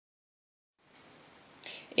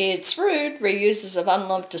It's Rude, reusers of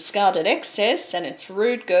unloved discarded excess, and it's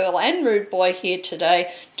Rude Girl and Rude Boy here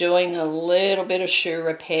today doing a little bit of shoe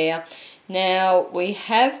repair. Now, we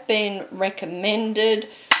have been recommended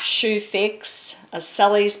Shoe Fix, a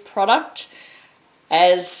Selley's product,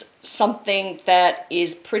 as something that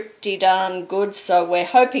is pretty darn good, so we're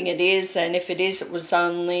hoping it is, and if it is, it was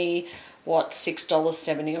only, what,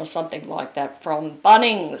 $6.70 or something like that from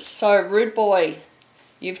Bunnings. So, Rude Boy,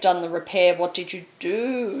 you've done the repair. What did you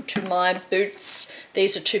do to my boots?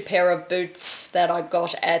 These are two pair of boots that I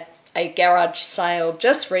got at a garage sale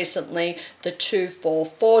just recently, the two for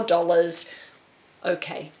 $4.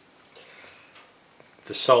 Okay.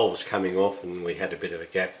 The sole was coming off and we had a bit of a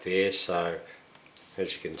gap there, so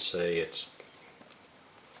as you can see it's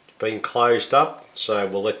been closed up, so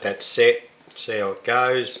we'll let that set, see how it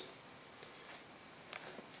goes.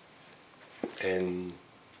 And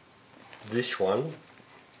this one,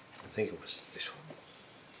 I think it was this one,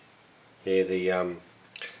 yeah,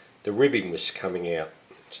 the ribbing was coming out,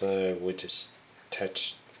 so we just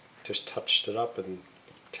touched it up and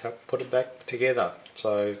put it back together,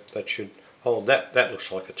 so that should hold. That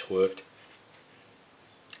looks like it's worked.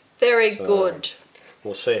 Very good.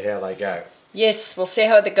 We'll see how they go. Yes, we'll see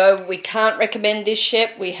how they go. We can't recommend this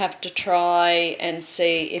yet. We have to try and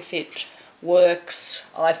see if it works.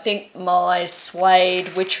 I think my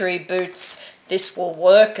suede witchery boots, this will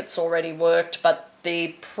work. It's already worked, but the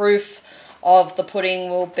proof of the pudding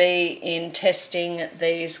will be in testing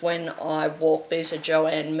these when I walk. These are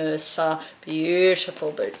Joanne Mercer. Beautiful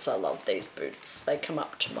boots. I love these boots. They come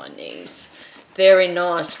up to my knees. Very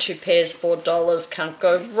nice. Two pairs, $4. Can't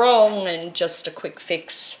go wrong. And just a quick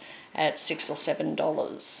fix at $6 or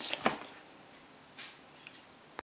 $7.